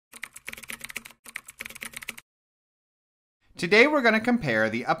Today we're going to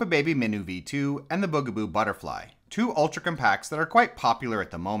compare the Uppababy Minu V2 and the Bugaboo Butterfly, two ultra compacts that are quite popular at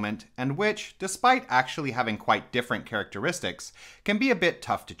the moment and which, despite actually having quite different characteristics, can be a bit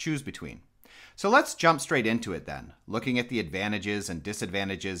tough to choose between. So let's jump straight into it then, looking at the advantages and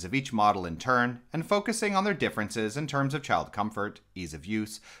disadvantages of each model in turn and focusing on their differences in terms of child comfort, ease of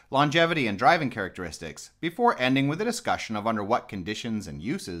use, longevity, and driving characteristics, before ending with a discussion of under what conditions and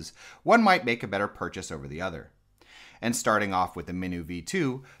uses one might make a better purchase over the other. And starting off with the Minu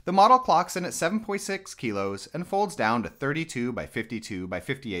V2, the model clocks in at 7.6 kilos and folds down to 32 by 52 by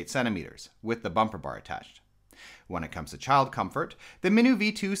 58 centimeters, with the bumper bar attached. When it comes to child comfort, the Minu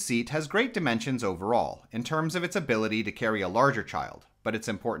V2 seat has great dimensions overall, in terms of its ability to carry a larger child, but it's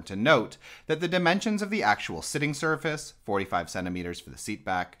important to note that the dimensions of the actual sitting surface, 45 centimeters for the seat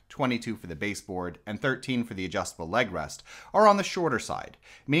back, 22 for the baseboard, and 13 for the adjustable leg rest, are on the shorter side,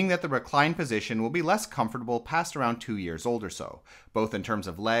 meaning that the recline position will be less comfortable past around 2 years old or so, both in terms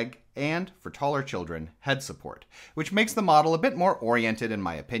of leg and, for taller children, head support, which makes the model a bit more oriented, in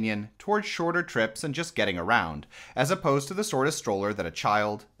my opinion, towards shorter trips and just getting around, as opposed to the sort of stroller that a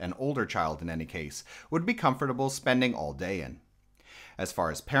child, an older child in any case, would be comfortable spending all day in. As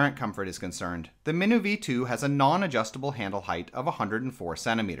far as parent comfort is concerned, the Minu V2 has a non-adjustable handle height of 104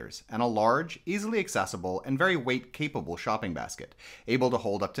 centimeters and a large, easily accessible, and very weight-capable shopping basket, able to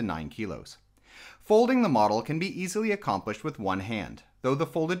hold up to 9 kilos. Folding the model can be easily accomplished with one hand, though the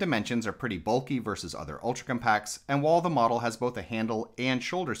folded dimensions are pretty bulky versus other ultra compacts, and while the model has both a handle and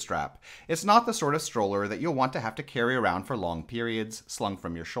shoulder strap, it's not the sort of stroller that you'll want to have to carry around for long periods, slung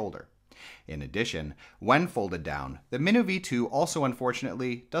from your shoulder. In addition, when folded down, the Minu V2 also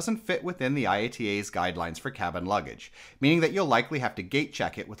unfortunately doesn't fit within the IATA's guidelines for cabin luggage, meaning that you'll likely have to gate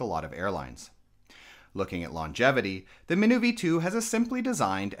check it with a lot of airlines. Looking at longevity, the Minu V2 has a simply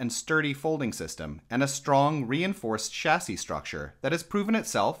designed and sturdy folding system and a strong reinforced chassis structure that has proven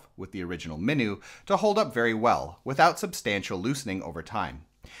itself, with the original Minu, to hold up very well without substantial loosening over time.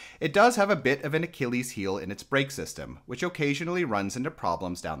 It does have a bit of an Achilles heel in its brake system, which occasionally runs into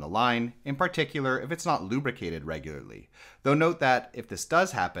problems down the line, in particular if it's not lubricated regularly, though note that if this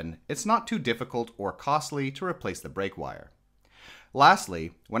does happen, it's not too difficult or costly to replace the brake wire.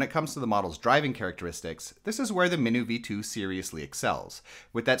 Lastly, when it comes to the model's driving characteristics, this is where the Minu V2 seriously excels,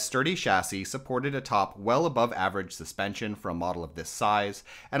 with that sturdy chassis supported atop well above average suspension for a model of this size,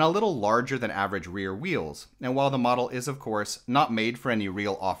 and a little larger than average rear wheels, and while the model is of course not made for any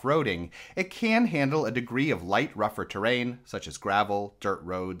real off-roading, it can handle a degree of light rougher terrain, such as gravel, dirt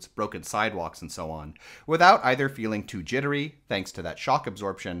roads, broken sidewalks, and so on, without either feeling too jittery, thanks to that shock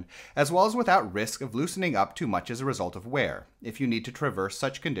absorption, as well as without risk of loosening up too much as a result of wear, if you need to traverse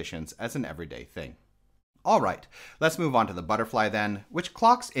such conditions as an everyday thing. Alright, let's move on to the Butterfly then, which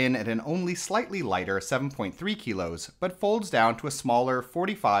clocks in at an only slightly lighter 7.3 kilos, but folds down to a smaller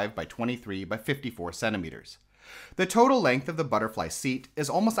 45 by 23 by 54 centimeters. The total length of the Butterfly seat is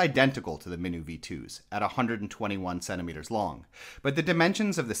almost identical to the Minu V2's, at 121 centimeters long, but the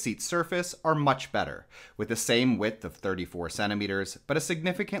dimensions of the seat surface are much better, with the same width of 34 centimeters, but a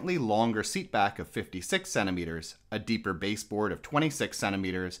significantly longer seat back of 56 centimeters, a deeper baseboard of 26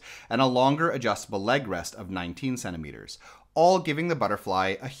 centimeters, and a longer adjustable leg rest of 19 centimeters, all giving the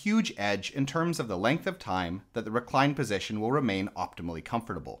Butterfly a huge edge in terms of the length of time that the recline position will remain optimally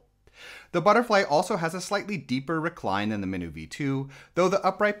comfortable. The Butterfly also has a slightly deeper recline than the Minu V2, though the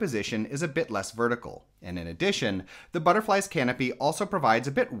upright position is a bit less vertical. And in addition, the Butterfly's canopy also provides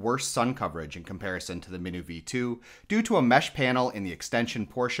a bit worse sun coverage in comparison to the Minu V2, due to a mesh panel in the extension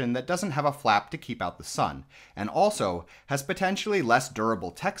portion that doesn't have a flap to keep out the sun, and also has potentially less durable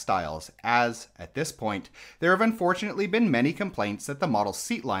textiles as, at this point, there have unfortunately been many complaints that the model's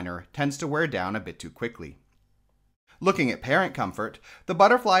seat liner tends to wear down a bit too quickly. Looking at parent comfort, the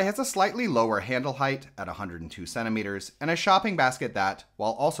Butterfly has a slightly lower handle height at 102 centimeters and a shopping basket that,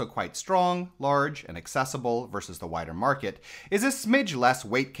 while also quite strong, large, and accessible versus the wider market, is a smidge less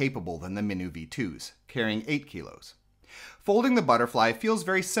weight capable than the Minu V2's, carrying 8 kilos. Folding the Butterfly feels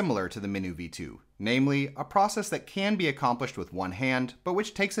very similar to the Minu V2, namely, a process that can be accomplished with one hand, but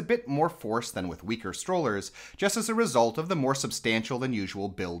which takes a bit more force than with weaker strollers, just as a result of the more substantial than usual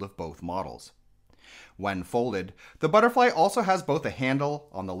build of both models. When folded, the Butterfly also has both a handle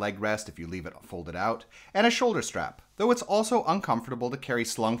on the leg rest if you leave it folded out, and a shoulder strap, though it's also uncomfortable to carry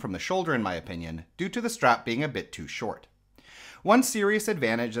slung from the shoulder in my opinion, due to the strap being a bit too short. One serious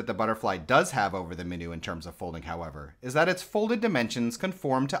advantage that the Butterfly does have over the Minu in terms of folding, however, is that its folded dimensions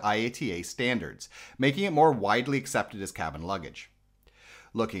conform to IATA standards, making it more widely accepted as cabin luggage.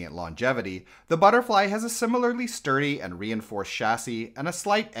 Looking at longevity, the Butterfly has a similarly sturdy and reinforced chassis and a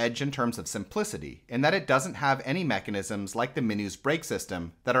slight edge in terms of simplicity in that it doesn't have any mechanisms like the Minu's brake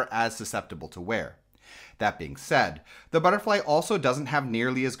system that are as susceptible to wear. That being said, the Butterfly also doesn't have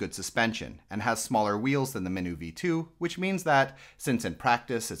nearly as good suspension and has smaller wheels than the Minu V2, which means that, since in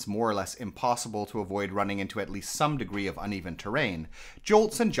practice it's more or less impossible to avoid running into at least some degree of uneven terrain,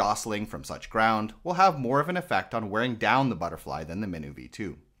 jolts and jostling from such ground will have more of an effect on wearing down the Butterfly than the Minu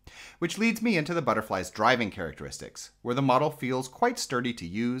V2. Which leads me into the Butterfly's driving characteristics, where the model feels quite sturdy to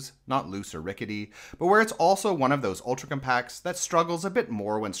use, not loose or rickety, but where it's also one of those ultra compacts that struggles a bit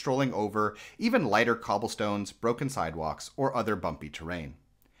more when strolling over even lighter cobblestones, broken sidewalks, or other bumpy terrain.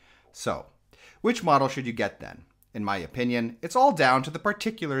 So, which model should you get then? In my opinion, it's all down to the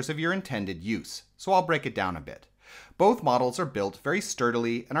particulars of your intended use, so I'll break it down a bit. Both models are built very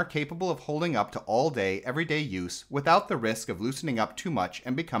sturdily and are capable of holding up to all-day, everyday use without the risk of loosening up too much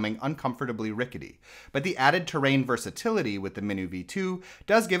and becoming uncomfortably rickety. But the added terrain versatility with the Minu V2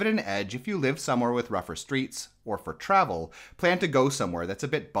 does give it an edge if you live somewhere with rougher streets, or for travel, plan to go somewhere that's a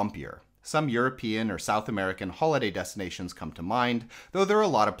bit bumpier. Some European or South American holiday destinations come to mind, though there are a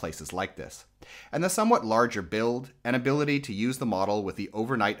lot of places like this. And the somewhat larger build and ability to use the model with the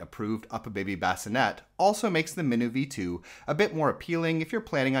overnight approved Uppababy bassinet also makes the Minu V2 a bit more appealing if you're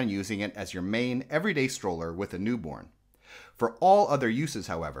planning on using it as your main everyday stroller with a newborn. For all other uses,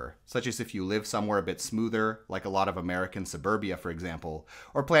 however, such as if you live somewhere a bit smoother, like a lot of American suburbia for example,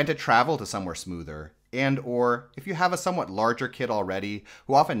 or plan to travel to somewhere smoother, and/or if you have a somewhat larger kid already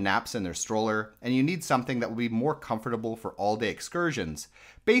who often naps in their stroller and you need something that will be more comfortable for all-day excursions,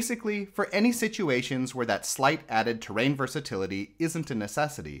 basically for any situations where that slight added terrain versatility isn't a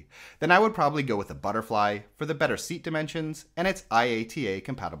necessity, then I would probably go with the Butterfly for the better seat dimensions and its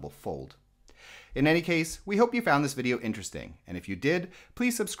IATA-compatible fold. In any case, we hope you found this video interesting, and if you did,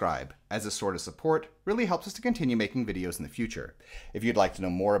 please subscribe, as this sort of support really helps us to continue making videos in the future. If you'd like to know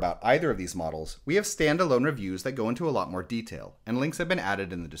more about either of these models, we have standalone reviews that go into a lot more detail, and links have been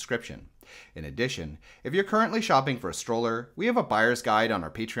added in the description. In addition, if you're currently shopping for a stroller, we have a buyer's guide on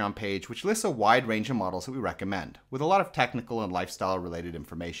our Patreon page which lists a wide range of models that we recommend, with a lot of technical and lifestyle related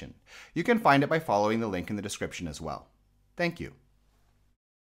information. You can find it by following the link in the description as well. Thank you.